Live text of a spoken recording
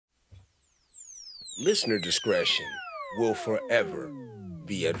Listener discretion will forever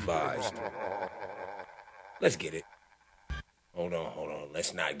be advised. Let's get it. Hold on.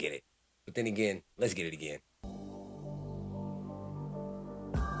 Let's not get it. But then again, let's get it again.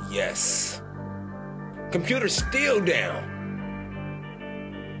 Yes. Computer's still down.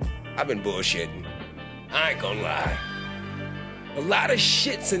 I've been bullshitting. I ain't gonna lie. A lot of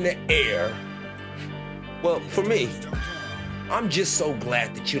shit's in the air. Well, for me, I'm just so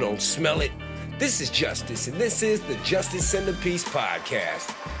glad that you don't smell it. This is Justice, and this is the Justice and the Peace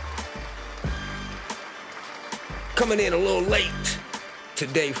podcast. Coming in a little late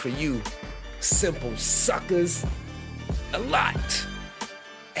today for you simple suckers. A lot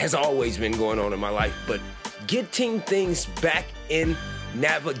has always been going on in my life, but getting things back in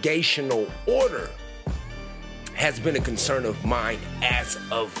navigational order has been a concern of mine as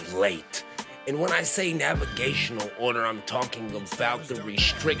of late. And when I say navigational order, I'm talking about the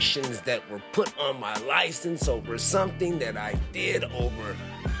restrictions that were put on my license over something that I did over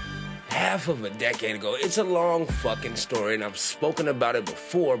half of a decade ago. It's a long fucking story, and I've spoken about it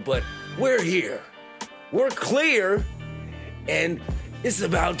before, but we're here. We're clear, and it's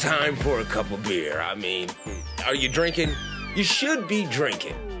about time for a cup of beer. I mean, are you drinking? You should be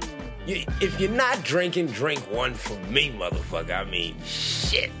drinking. If you're not drinking, drink one for me, motherfucker. I mean,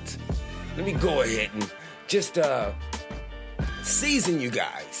 shit. Let me go ahead and just season you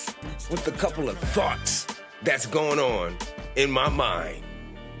guys with a couple of thoughts that's going on in my mind.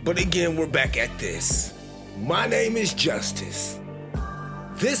 But again, we're back at this. My name is Justice.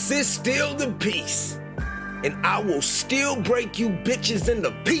 This is still the peace. And I will still break you bitches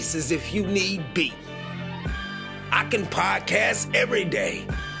into pieces if you need be. I can podcast every day.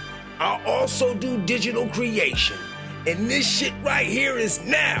 I'll also do digital creation. And this shit right here is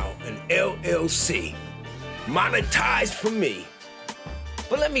now an LLC. Monetized for me.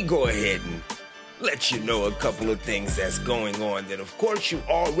 But let me go ahead and let you know a couple of things that's going on that of course you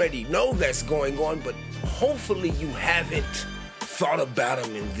already know that's going on, but hopefully you haven't thought about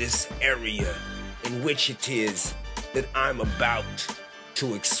them in this area in which it is that I'm about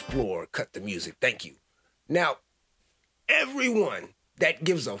to explore. Cut the music. Thank you. Now, everyone that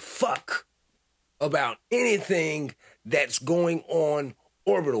gives a fuck about anything that's going on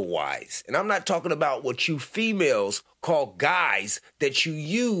orbital-wise, and I'm not talking about what you females call guys that you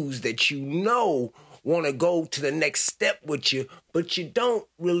use, that you know want to go to the next step with you, but you don't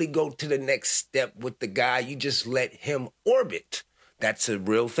really go to the next step with the guy. You just let him orbit. That's a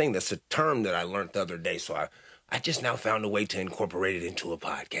real thing. That's a term that I learned the other day, so I just now found a way to incorporate it into a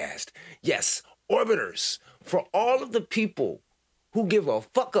podcast. Yes, orbiters. For all of the people who give a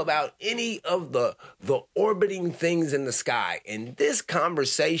fuck about any of the orbiting things in the sky. And this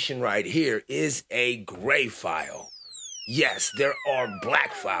conversation right here is a gray file. Yes, there are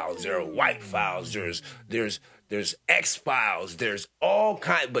black files, there are white files, there's X files, there's all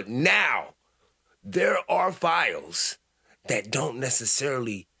kinds, but now there are files that don't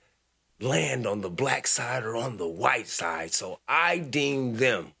necessarily land on the black side or on the white side. So I deem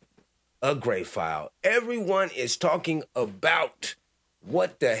them a gray file. Everyone is talking about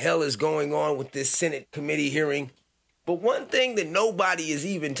what the hell is going on with this Senate committee hearing. But one thing that nobody is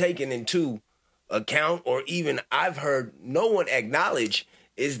even taking into account, or even I've heard no one acknowledge,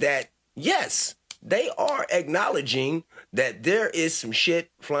 is that, yes, they are acknowledging that there is some shit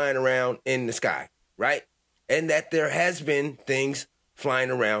flying around in the sky, right? And that there has been things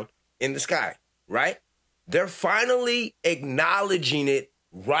flying around in the sky, right? They're finally acknowledging it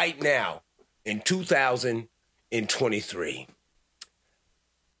right now in 2023.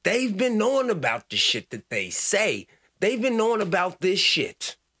 They've been knowing about the shit that they say. They've been knowing about this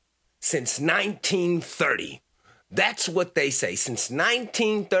shit since 1930. That's what they say. Since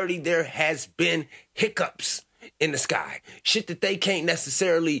 1930, there has been hiccups in the sky. Shit that they can't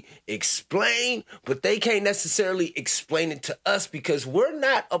necessarily explain, but they can't necessarily explain it to us because we're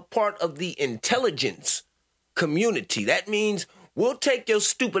not a part of the intelligence community. That means we'll take your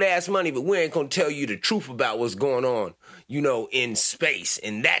stupid ass money, but we ain't gonna tell you the truth about what's going on, in space.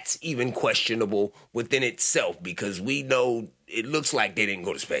 And that's even questionable within itself because we know it looks like they didn't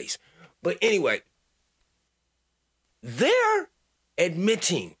go to space. But anyway, they're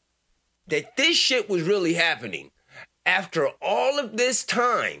admitting that this shit was really happening after all of this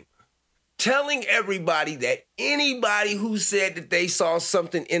time, telling everybody that anybody who said that they saw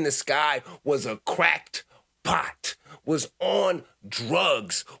something in the sky was a cracked pot, was on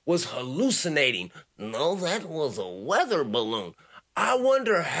drugs, was hallucinating. No, that was a weather balloon. I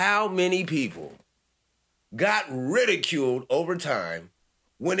wonder how many people got ridiculed over time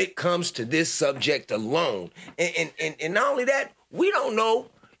when it comes to this subject alone. And not only that, we don't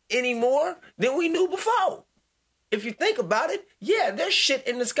know any more than we knew before. If you think about it, yeah, there's shit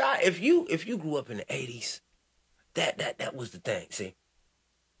in the sky. If you grew up in the 80s, that was the thing, see?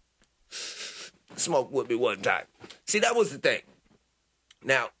 Smoke with me one time. See, that was the thing.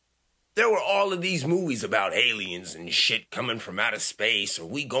 Now, there were all of these movies about aliens and shit coming from outer space, or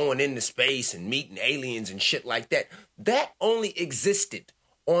we going into space and meeting aliens and shit like that. That only existed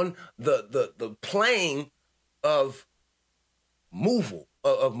on the plane of movies,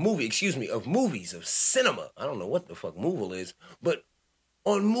 of cinema. I don't know what the fuck movie is, but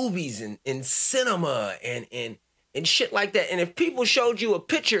on movies and cinema and shit like that. And if people showed you a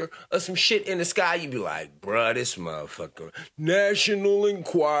picture of some shit in the sky, you'd be like, bruh, this motherfucker, National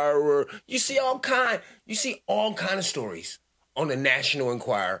Enquirer. You see all kind of stories on the National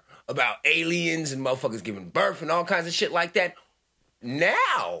Enquirer about aliens and motherfuckers giving birth and all kinds of shit like that.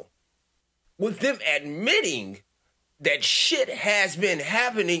 Now, with them admitting that shit has been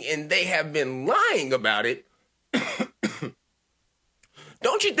happening and they have been lying about it,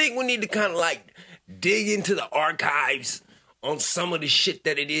 don't you think we need to kind of like dig into the archives on some of the shit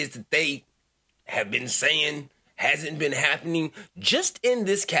that it is that they have been saying hasn't been happening just in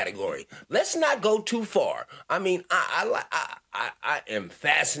this category? Let's not go too far. I mean, I am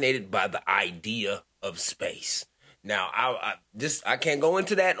fascinated by the idea of space. Now, I can't go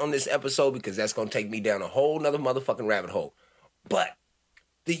into that on this episode because that's going to take me down a whole nother motherfucking rabbit hole. But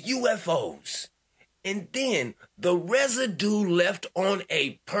the UFOs, and then the residue left on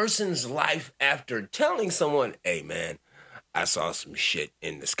a person's life after telling someone, hey man, I saw some shit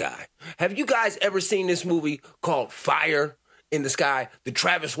in the sky. Have you guys ever seen this movie called Fire in the Sky? The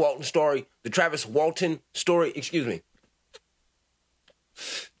Travis Walton story, excuse me.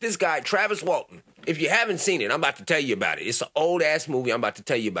 This guy, Travis Walton, if you haven't seen it, I'm about to tell you about it. It's an old ass movie. I'm about to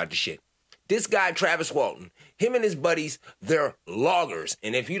tell you about the shit. This guy, Travis Walton, him and his buddies, they're loggers.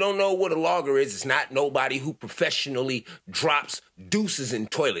 And if you don't know what a logger is, it's not nobody who professionally drops deuces in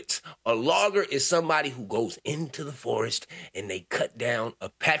toilets. A logger is somebody who goes into the forest and they cut down a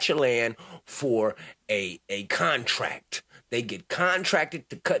patch of land for a contract. They get contracted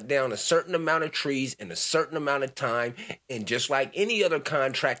to cut down a certain amount of trees in a certain amount of time. And just like any other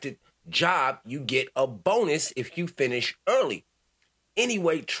contracted job, you get a bonus if you finish early.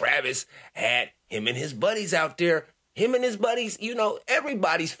 Anyway, Travis had him and his buddies out there. Him and his buddies, you know,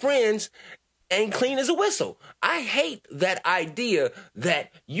 everybody's friends ain't clean as a whistle. I hate that idea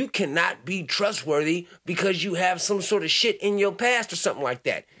that you cannot be trustworthy because you have some sort of shit in your past or something like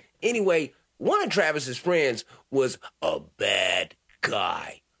that. Anyway, one of Travis's friends was a bad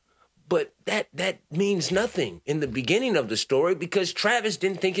guy. But that means nothing in the beginning of the story because Travis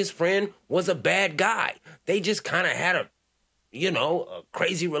didn't think his friend was a bad guy. They just kind of had a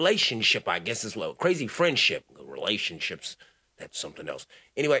crazy relationship, I guess is well, crazy friendship. Relationships, that's something else.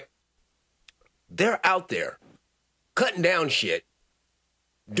 Anyway, they're out there cutting down shit,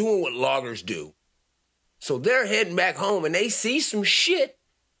 doing what loggers do. So they're heading back home and they see some shit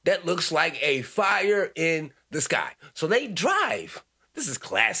that looks like a fire in the sky. So they drive. This is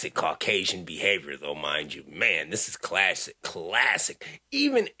classic Caucasian behavior, though, mind you. Man, this is classic.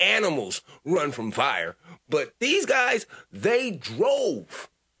 Even animals run from fire. But these guys, they drove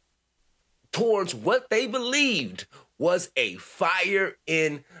towards what they believed was a fire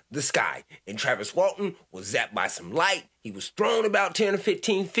in the sky. And Travis Walton was zapped by some light. He was thrown about 10 or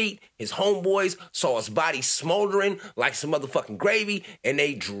 15 feet. His homeboys saw his body smoldering like some motherfucking gravy, and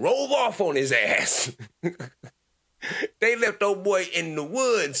they drove off on his ass. They left old boy in the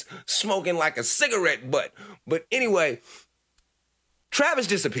woods smoking like a cigarette butt. But anyway, Travis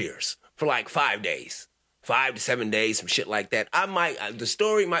disappears for like 5 days. 5 to 7 days, some shit like that.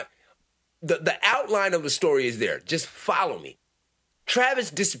 The outline of the story is there. Just follow me. Travis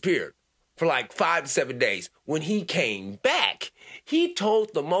disappeared for like 5 to 7 days. When he came back, he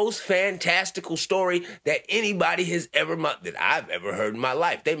told the most fantastical story that anybody has that I've ever heard in my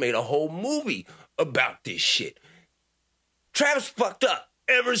life. They made a whole movie about this shit. Travis fucked up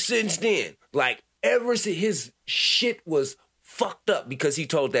ever since then. Like, ever since his shit was fucked up because he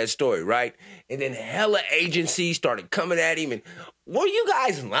told that story, right? And then hella agencies started coming at him. And were you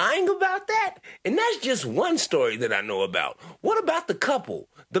guys lying about that? And that's just one story that I know about. What about the couple,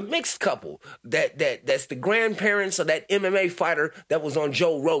 the mixed couple, that's the grandparents of that MMA fighter that was on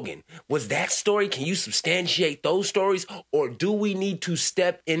Joe Rogan? Was that story? Can you substantiate those stories? Or do we need to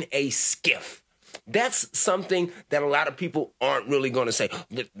step in a skiff? That's something that a lot of people aren't really going to say.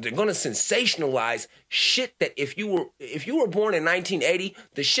 They're going to sensationalize shit that if you were born in 1980,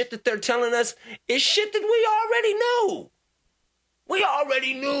 the shit that they're telling us is shit that we already knew. We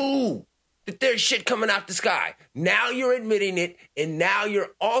already knew. that there's shit coming out the sky. Now you're admitting it, and now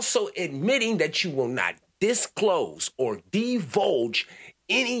you're also admitting that you will not disclose or divulge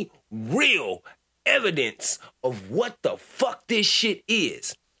any real evidence of what the fuck this shit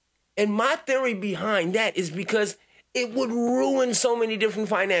is. And my theory behind that is because it would ruin so many different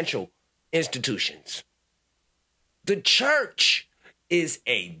financial institutions. The church is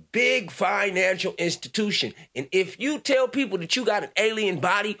a big financial institution. And if you tell people that you got an alien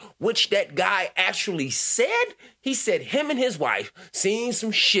body, which that guy actually said, he said him and his wife seen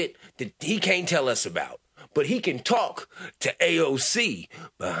some shit that he can't tell us about. But he can talk to AOC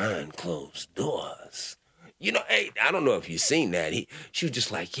behind closed doors. You know, hey, I don't know if you've seen that. She was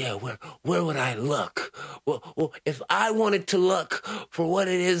just like, yeah, where would I look? Well, if I wanted to look for what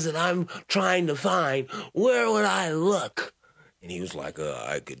it is that I'm trying to find, where would I look? And he was like,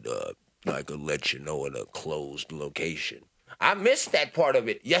 I could let you know in a closed location. I missed that part of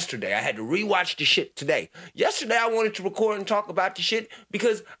it yesterday. I had to rewatch the shit today. Yesterday, I wanted to record and talk about the shit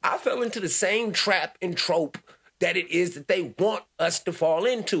because I fell into the same trap and trope that it is that they want us to fall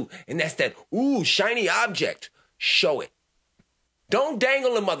into. And that's that, ooh, shiny object. Show it. Don't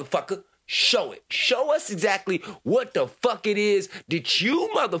dangle a motherfucker. Show it. Show us exactly what the fuck it is that you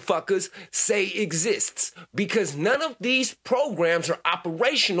motherfuckers say exists. Because none of these programs are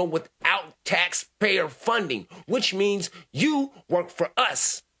operational without taxpayer funding, which means you work for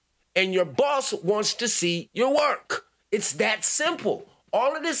us and your boss wants to see your work. It's that simple.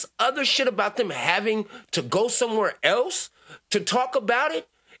 All of this other shit about them having to go somewhere else to talk about it,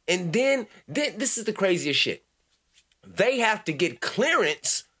 and then this is the craziest shit. They have to get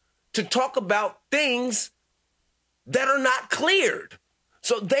clearance to talk about things that are not cleared.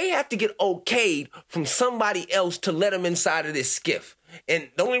 So they have to get okayed from somebody else to let them inside of this skiff. And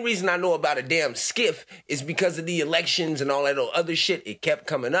the only reason I know about a damn skiff is because of the elections and all that other shit. It kept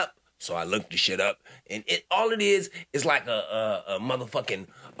coming up. So I looked the shit up, and all it is like a motherfucking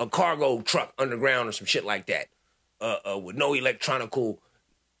a cargo truck underground or some shit like that, with no electronical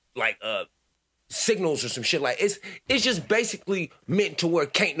signals or some shit like it's just basically meant to where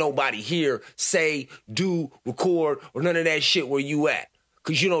can't nobody hear, say, do, record, or none of that shit where you at,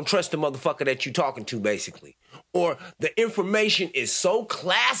 because you don't trust the motherfucker that you talking to, basically, or the information is so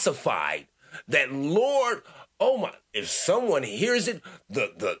classified that Lord. Oh my, if someone hears it,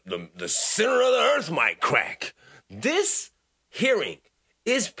 the center of the earth might crack. This hearing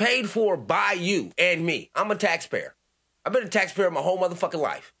is paid for by you and me. I'm a taxpayer. I've been a taxpayer my whole motherfucking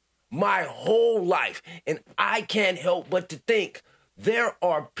life. My whole life. And I can't help but to think there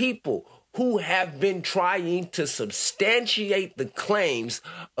are people who have been trying to substantiate the claims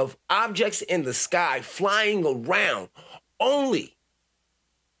of objects in the sky flying around only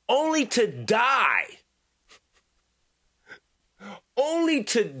to die. Only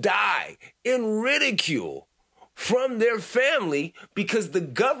to die in ridicule from their family because the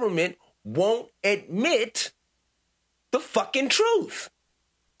government won't admit the fucking truth.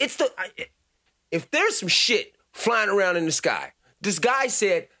 If there's some shit flying around in the sky, this guy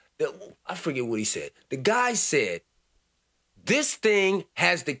said, I forget what he said. The guy said, this thing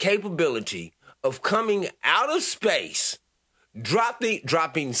has the capability of coming out of space,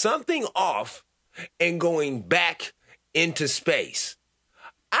 dropping something off and going back into space.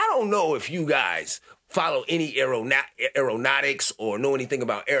 I don't know if you guys follow any aeronautics or know anything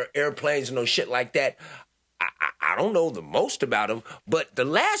about airplanes and no shit like that. I don't know the most about them, but the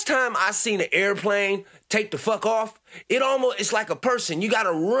last time I seen an airplane take the fuck off, it's like a person. You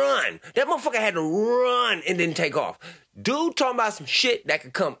gotta run. That motherfucker had to run and then take off. Dude talking about some shit that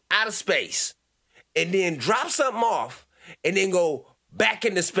could come out of space and then drop something off and then go back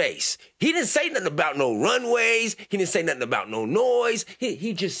into space. He didn't say nothing about no runways. He didn't say nothing about no noise.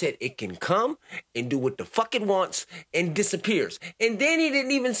 He just said it can come and do what the fuck it wants and disappears. And then he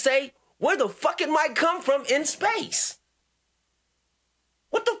didn't even say where the fuck it might come from in space.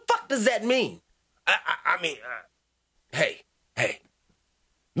 What the fuck does that mean? I mean, hey,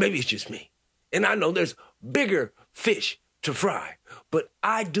 maybe it's just me. And I know there's bigger fish to fry. But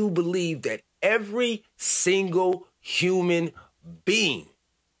I do believe that every single human being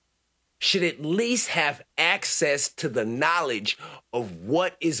should at least have access to the knowledge of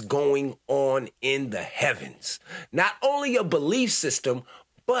what is going on in the heavens. Not only a belief system,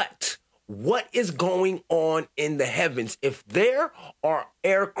 but what is going on in the heavens. If there are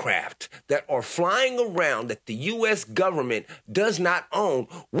aircraft that are flying around that the U.S. government does not own,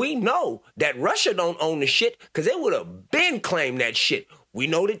 we know that Russia don't own the shit because they would have been claimed that shit. We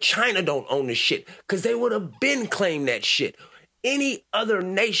know that China don't own the shit because they would have been claimed that shit. any other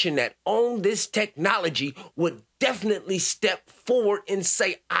nation that owned this technology would definitely step forward and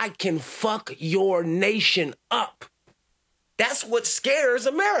say, I can fuck your nation up. That's what scares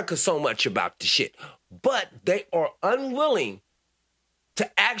America so much about the shit. But they are unwilling to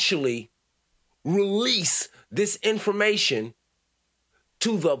actually release this information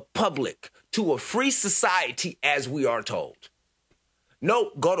to the public, to a free society as we are told.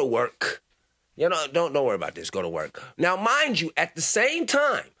 Nope, go to work. You know, don't worry about this. Go to work. Now, mind you, at the same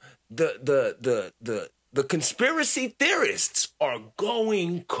time, the conspiracy theorists are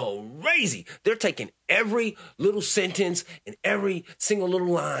going crazy. They're taking every little sentence and every single little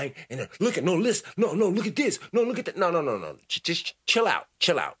line and they're look at look at this, no, look at that, no. Just chill out.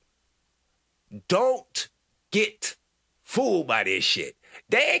 Don't get fooled by this shit.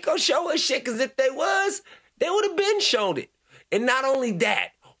 They ain't gonna show us shit, because if they was, they would have been shown it. And not only that,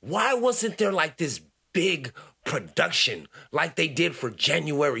 why wasn't there like this big production like they did for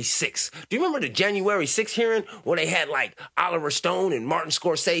January 6th? Do you remember the January 6th hearing where they had like Oliver Stone and Martin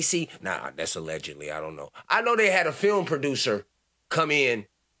Scorsese? Nah, that's allegedly, I don't know. I know they had a film producer come in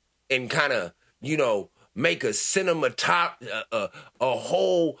and kind of, you know, make a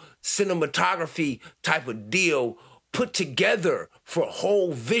whole cinematography type of deal put together for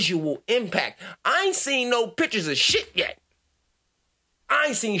whole visual impact. I ain't seen no pictures of shit yet. I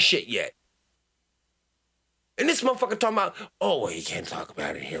ain't seen shit yet. And this motherfucker talking about, oh, well, you can't talk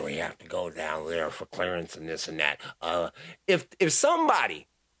about it here. We have to go down there for clearance and this and that. If somebody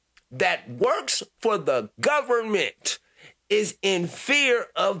that works for the government is in fear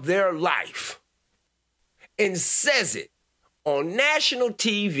of their life and says it on national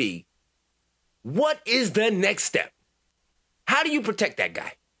TV, what is the next step? How do you protect that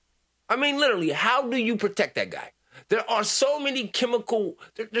guy? I mean, literally, how do you protect that guy? There are so many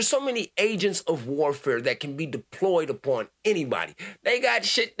there's so many agents of warfare that can be deployed upon anybody. They got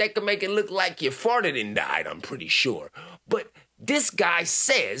shit that can make it look like you farted and died, I'm pretty sure. But this guy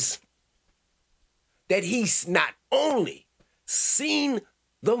says that he's not only seen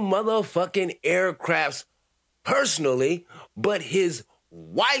the motherfucking aircrafts personally, but his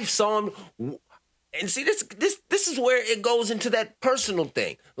wife saw him. And see, this is where it goes into that personal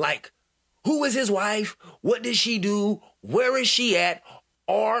thing. Like, who is his wife? What does she do? Where is she at?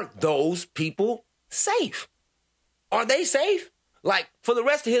 Are those people safe? Are they safe? Like, for the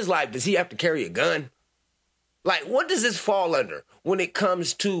rest of his life, does he have to carry a gun? Like, what does this fall under when it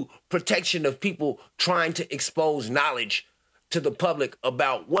comes to protection of people trying to expose knowledge to the public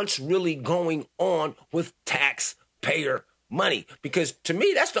about what's really going on with taxpayer money? Because to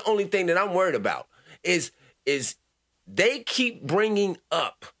me, that's the only thing that I'm worried about is they keep bringing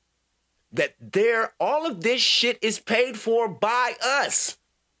up that all of this shit is paid for by us.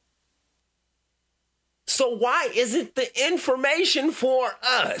 So why isn't the information for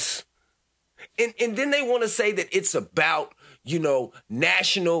us? And then they want to say that it's about, you know,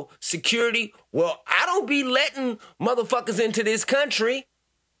 national security. Well, I don't be letting motherfuckers into this country.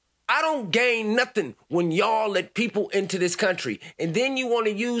 I don't gain nothing when y'all let people into this country. And then you want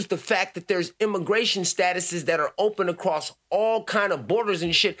to use the fact that there's immigration statuses that are open across all kind of borders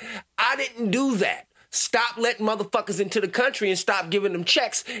and shit. I didn't do that. Stop letting motherfuckers into the country and stop giving them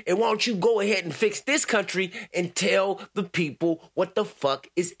checks. And why don't you go ahead and fix this country and tell the people what the fuck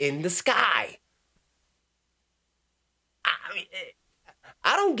is in the sky? I mean,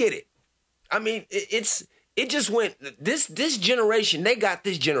 I don't get it. I mean, it just went, this generation, they got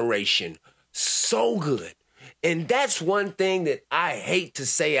this generation so good. And that's one thing that I hate to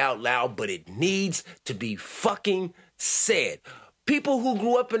say out loud, but it needs to be fucking said. People who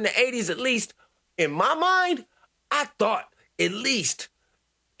grew up in the 80s, at least, in my mind, I thought at least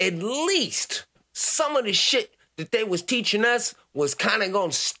some of the shit that they was teaching us was kind of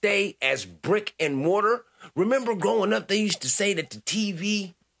going to stay as brick and mortar. Remember growing up, they used to say that the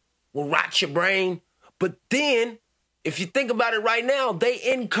TV will rot your brain. But then, if you think about it right now, they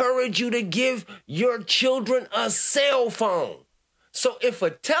encourage you to give your children a cell phone. So if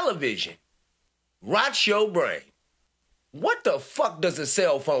a television rots your brain, what the fuck does a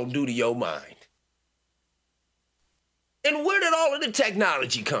cell phone do to your mind? And where did all of the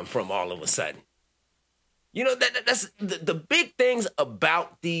technology come from all of a sudden? You know, that's the big things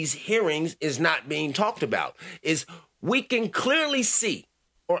about these hearings is not being talked about. Is we can clearly see,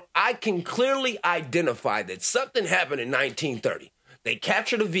 or I can clearly identify that something happened in 1930. They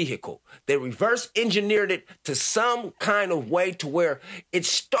captured a vehicle. They reverse engineered it to some kind of way to where it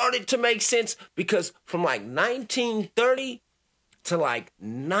started to make sense, because from like 1930 to like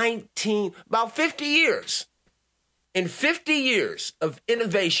about 50 years. In 50 years of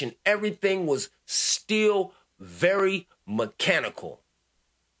innovation, everything was still very mechanical.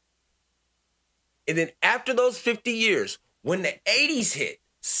 And then after those 50 years, when the 80s hit,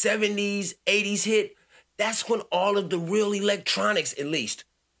 70s, 80s hit, that's when all of the real electronics, at least.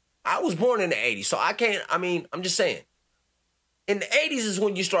 I was born in the 80s, so I'm just saying. In the 80s is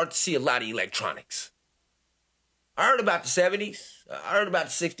when you start to see a lot of electronics. I heard about the 70s. I heard about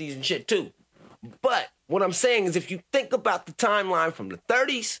the 60s and shit too. But what I'm saying is if you think about the timeline from the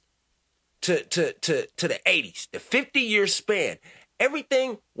 30s to the 80s, the 50-year span,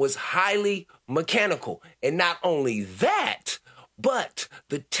 everything was highly mechanical. And not only that, but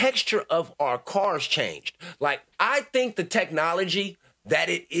the texture of our cars changed. Like, I think the technology that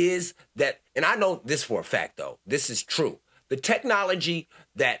it is that, and I know this for a fact though, this is true. The technology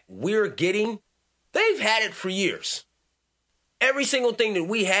that we're getting, they've had it for years. Every single thing that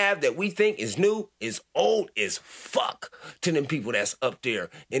we have that we think is new is old as fuck to them people that's up there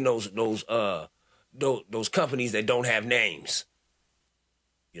in those companies that don't have names.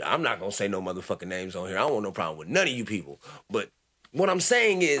 You know, I'm not gonna say no motherfucking names on here. I don't want no problem with none of you people. But what I'm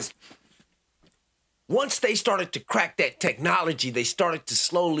saying is, once they started to crack that technology, they started to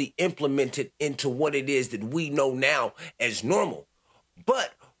slowly implement it into what it is that we know now as normal.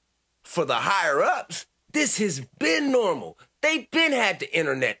 But for the higher ups, this has been normal. They've been had the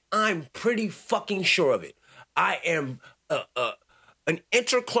internet. I'm pretty fucking sure of it. I am an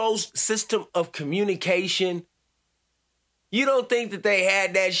interclosed system of communication. You don't think that they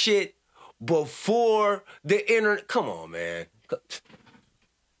had that shit before the internet? Come on, man.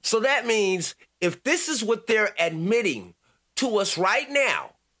 So that means if this is what they're admitting to us right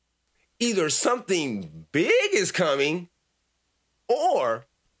now, either something big is coming or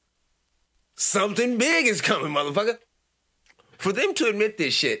something big is coming, motherfucker. For them to admit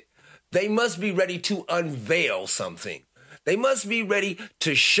this shit, they must be ready to unveil something. They must be ready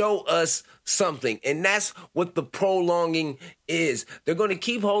to show us something. And that's what the prolonging is. They're going to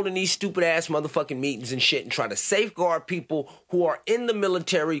keep holding these stupid ass motherfucking meetings and shit and try to safeguard people who are in the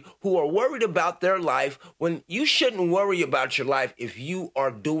military, who are worried about their life, when you shouldn't worry about your life if you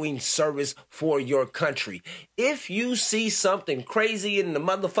are doing service for your country. If you see something crazy in the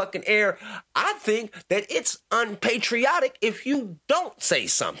motherfucking air, I think that it's unpatriotic if you don't say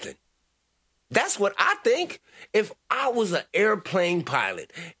something. That's what I think. If I was an airplane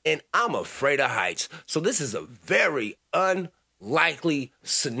pilot, and I'm afraid of heights, so this is a very unlikely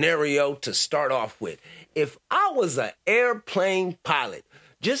scenario to start off with. If I was an airplane pilot,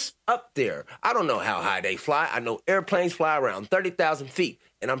 just up there, I don't know how high they fly. I know airplanes fly around 30,000 feet,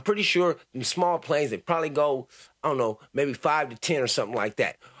 and I'm pretty sure in small planes, they probably go, I don't know, maybe 5 to 10 or something like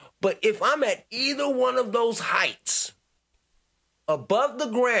that. But if I'm at either one of those heights, above the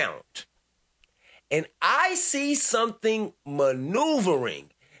ground, and I see something maneuvering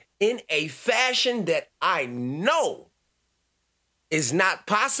in a fashion that I know is not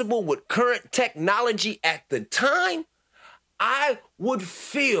possible with current technology at the time, I would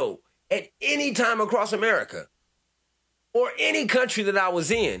feel at any time across America or any country that I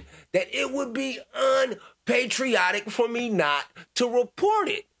was in that it would be unpatriotic for me not to report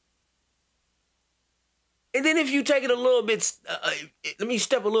it. And then if you take it a little bit, let me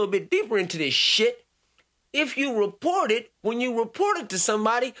step a little bit deeper into this shit. If you report it, when you report it to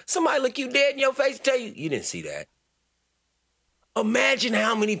somebody look you dead in your face and tell you, you didn't see that. Imagine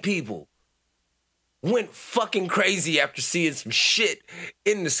how many people went fucking crazy after seeing some shit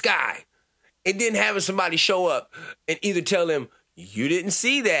in the sky and then having somebody show up and either tell them, you didn't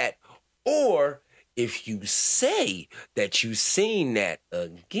see that, or if you say that you seen that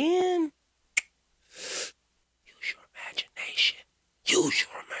again, use your imagination. Use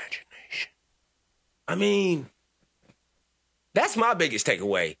your imagination. I mean, that's my biggest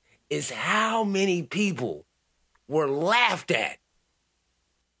takeaway, is how many people were laughed at.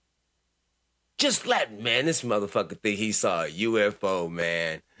 Just man, this motherfucker think he saw a UFO,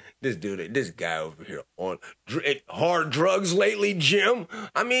 man. This guy over here on hard drugs lately, Jim.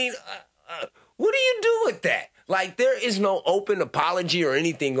 I mean, what do you do with that? Like, there is no open apology or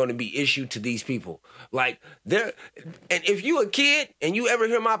anything going to be issued to these people. Like, and if you a kid and you ever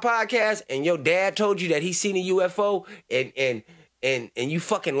hear my podcast and your dad told you that he seen a UFO and you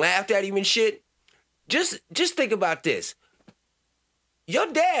fucking laughed at him and shit, just think about this. Your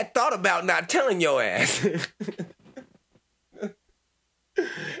dad thought about not telling your ass.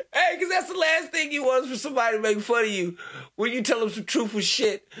 Hey, because that's the last thing you want is for somebody to make fun of you when you tell them some truthful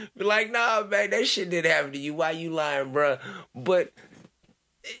shit. Be like, nah, man, that shit didn't happen to you. Why you lying, bruh? But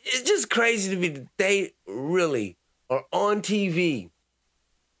it's just crazy to me that they really are on TV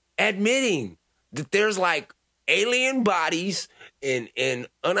admitting that there's like alien bodies in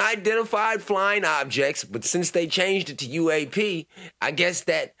unidentified flying objects, but since they changed it to UAP, I guess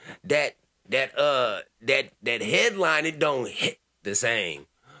that headline, it don't hit the same.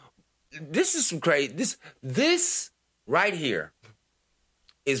 This is some crazy. This right here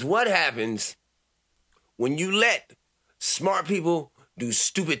is what happens when you let smart people do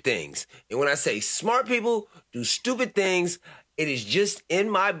stupid things. And when I say smart people do stupid things, it is just in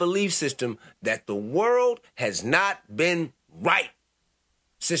my belief system that the world has not been right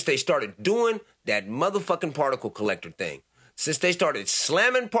since they started doing that motherfucking particle collector thing. Since they started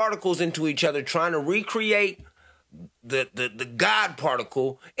slamming particles into each other, trying to recreate the God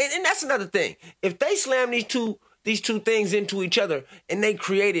particle. And that's another thing. If they slam these two things into each other and they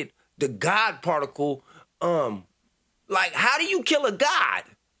created the God particle, like, how do you kill a god?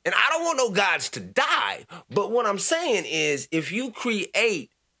 And I don't want no gods to die. But what I'm saying is, if you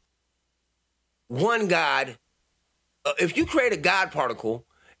create one god, if you create a God particle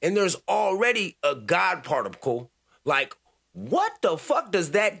and there's already a God particle, like, what the fuck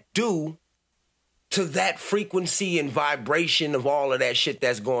does that do to that frequency and vibration of all of that shit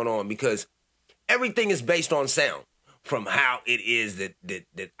that's going on? Because everything is based on sound, from how it is that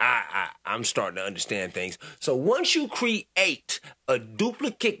I'm starting to understand things. So once you create a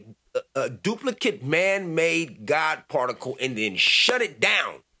duplicate man-made God particle and then shut it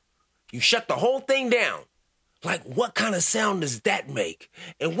down, you shut the whole thing down. Like, what kind of sound does that make?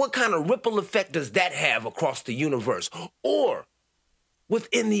 And what kind of ripple effect does that have across the universe? Or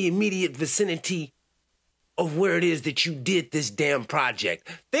within the immediate vicinity of where it is that you did this damn project.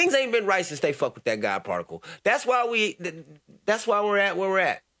 Things ain't been right since they fucked with that God particle. That's why we're at where we're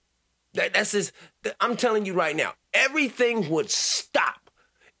at. That's just, I'm telling you right now, everything would stop.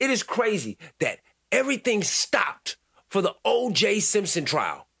 It is crazy that everything stopped for the O.J. Simpson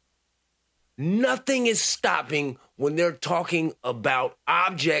trial. Nothing is stopping when they're talking about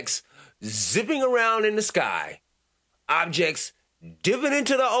objects zipping around in the sky, objects dipping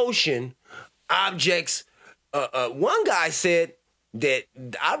into the ocean, objects. One guy said that,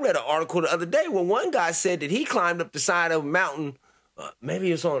 I read an article the other day where one guy said that he climbed up the side of a mountain.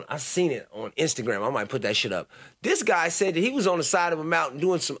 Maybe it's I seen it on Instagram. I might put that shit up. This guy said that he was on the side of a mountain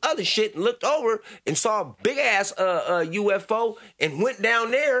doing some other shit and looked over and saw a big ass UFO and went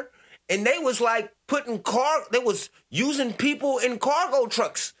down there. And they was like they was using people in cargo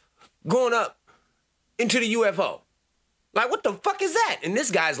trucks going up into the UFO. Like, what the fuck is that? And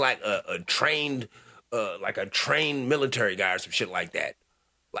this guy's like a trained military guy or some shit like that.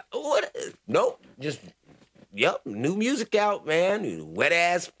 Like, what? Nope. Just, yep, new music out, man. Wet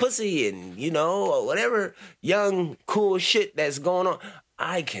ass pussy and, whatever young, cool shit that's going on.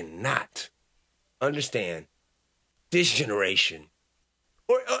 I cannot understand this generation.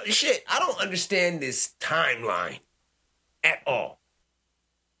 Or shit, I don't understand this timeline at all.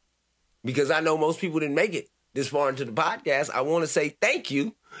 Because I know most people didn't make it this far into the podcast. I want to say thank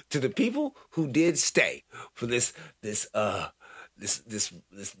you to the people who did stay for this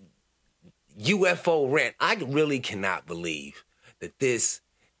UFO rant. I really cannot believe that this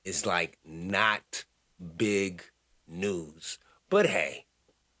is like not big news. But hey.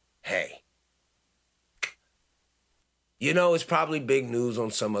 It's probably big news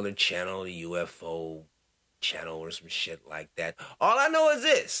on some other channel, the UFO channel or some shit like that. All I know is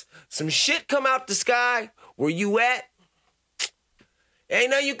this. Some shit come out the sky where you at.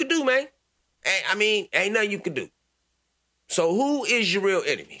 Ain't nothing you can do, man. Ain't nothing you can do. So who is your real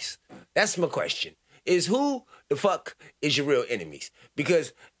enemies? That's my question. Is who the fuck is your real enemies?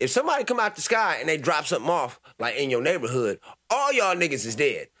 Because if somebody come out the sky and they drop something off, like in your neighborhood, all y'all niggas is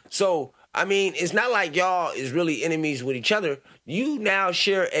dead. So, it's not like y'all is really enemies with each other. You now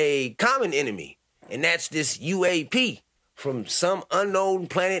share a common enemy, and that's this UAP from some unknown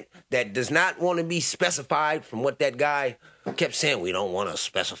planet that does not want to be specified, from what that guy kept saying. We don't want to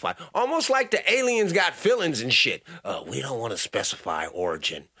specify. Almost like the aliens got feelings and shit. We don't want to specify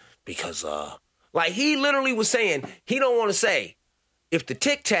origin because, like, he literally was saying he don't want to say if the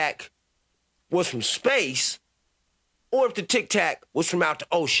Tic Tac was from space or if the Tic Tac was from out the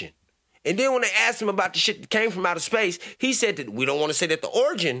ocean. And then when they asked him about the shit that came from outer space, he said that we don't want to say that the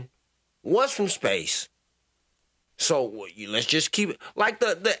origin was from space. So let's just keep it. Like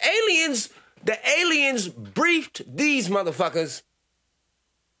the aliens briefed these motherfuckers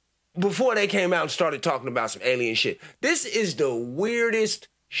before they came out and started talking about some alien shit. This is the weirdest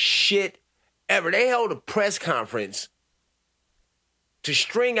shit ever. They held a press conference to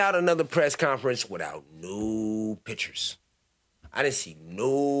string out another press conference without no pictures. I didn't see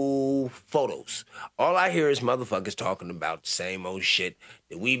no photos. All I hear is motherfuckers talking about the same old shit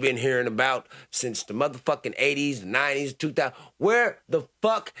that we've been hearing about since the motherfucking 80s, the 90s, 2000. Where the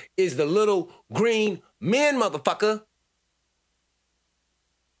fuck is the little green men, motherfucker?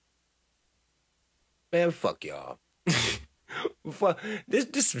 Man, fuck y'all. This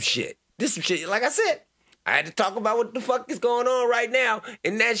some shit. This some shit. Like I said, I had to talk about what the fuck is going on right now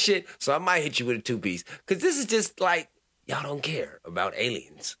in that shit, so I might hit you with a two-piece. Because this is just like, y'all don't care about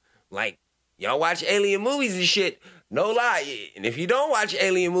aliens. Like, y'all watch alien movies and shit, no lie. And if you don't watch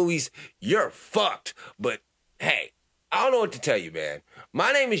alien movies, you're fucked. But, hey, I don't know what to tell you, man.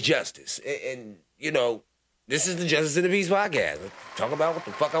 My name is Justice. And you know, this is the Justice in the Peace podcast. Let's talk about what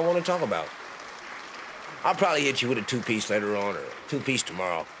the fuck I want to talk about. I'll probably hit you with a two-piece later on, or two-piece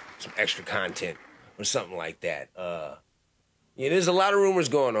tomorrow. Some extra content or something like that. Yeah, there's a lot of rumors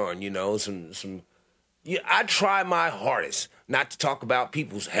going on, you know, yeah, I try my hardest not to talk about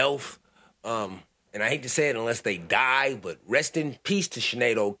people's health. And I hate to say it unless they die, but rest in peace to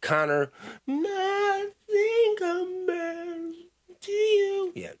Sinead O'Connor. Nothing compares to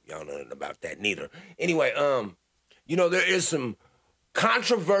you. Yeah, y'all know nothing about that neither. Anyway, you know, there is some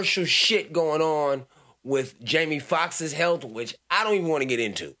controversial shit going on with Jamie Foxx's health, which I don't even want to get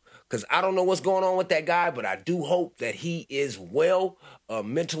into. Because I don't know what's going on with that guy, but I do hope that he is well,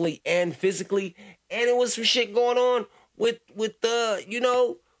 mentally and physically. And it was some shit going on with the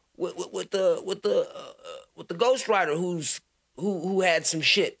ghostwriter who had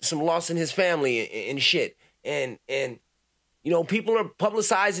some loss in his family and shit. And you know, people are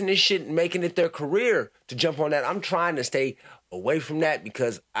publicizing this shit and making it their career to jump on that. I'm trying to stay away from that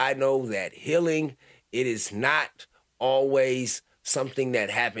because I know that healing, it is not always something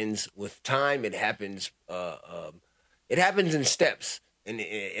that happens with time. It happens in steps, and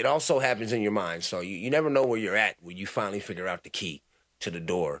it also happens in your mind. So you never know where you're at when you finally figure out the key to the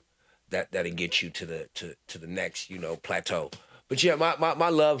door that'll get you to the next, you know, plateau. But yeah, my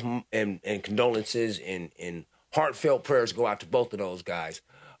love and condolences and heartfelt prayers go out to both of those guys.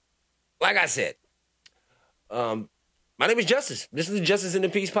 Like I said, my name is Justice. This is the Justice in the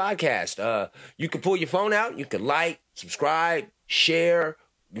Peace podcast. You can pull your phone out. You can like, subscribe, share,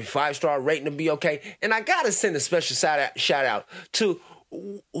 5-star rating to be okay. And I gotta send a special shout out to,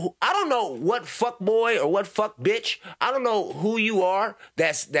 I don't know what fuck boy or what fuck bitch. I don't know who you are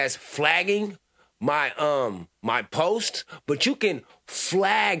that's flagging my post, but you can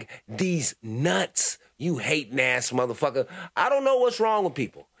flag these nuts, you hating ass motherfucker. I don't know what's wrong with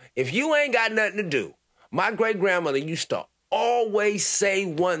people. If you ain't got nothing to do, my great grandmother used to always say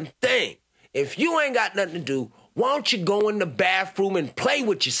one thing: if you ain't got nothing to do, why don't you go in the bathroom and play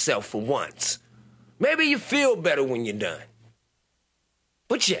with yourself for once? Maybe you feel better when you're done.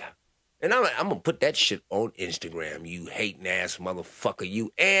 But yeah, and I'm going to put that shit on Instagram, you hating ass motherfucker,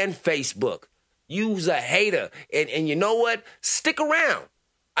 you, and Facebook. You's a hater. And you know what? Stick around.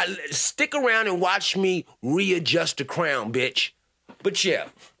 Stick around and watch me readjust the crown, bitch. But yeah,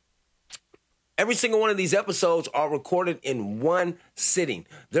 every single one of these episodes are recorded in one sitting.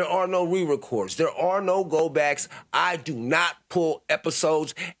 There are no re-records. There are no go-backs. I do not pull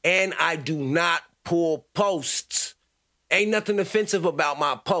episodes, and I do not pull posts. Ain't nothing offensive about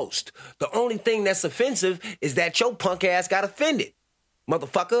my post. The only thing that's offensive is that your punk ass got offended.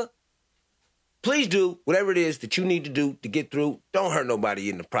 Motherfucker, please do whatever it is that you need to do to get through. Don't hurt nobody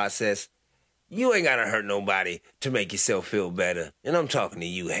in the process. You ain't got to hurt nobody to make yourself feel better. And I'm talking to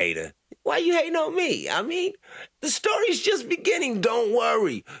you, hater. Why you hating on me? I mean, the story's just beginning. Don't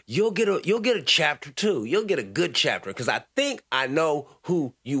worry. You'll get a chapter 2. You'll get a good chapter because I think I know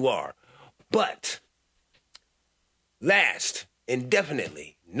who you are. But last and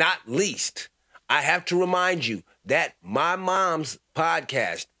definitely not least, I have to remind you that my mom's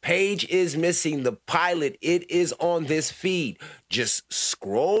podcast, Page is Missing, the pilot, it is on this feed. Just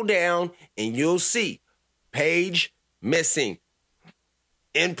scroll down and you'll see Page Missing.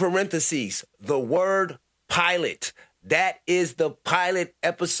 In parentheses, the word pilot. That is the pilot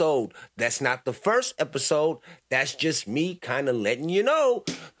episode. That's not the first episode. That's just me kind of letting you know,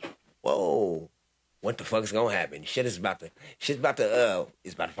 whoa, what the fuck's gonna happen? Shit's about to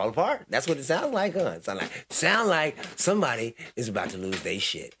fall apart. That's what it sounds like, huh? It sound like somebody is about to lose their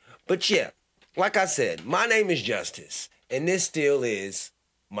shit. But yeah, like I said, my name is Justice, and this still is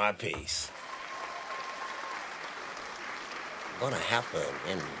my piece. Gonna have to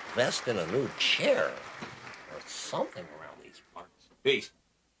invest in a new chair or something around these parts. Peace.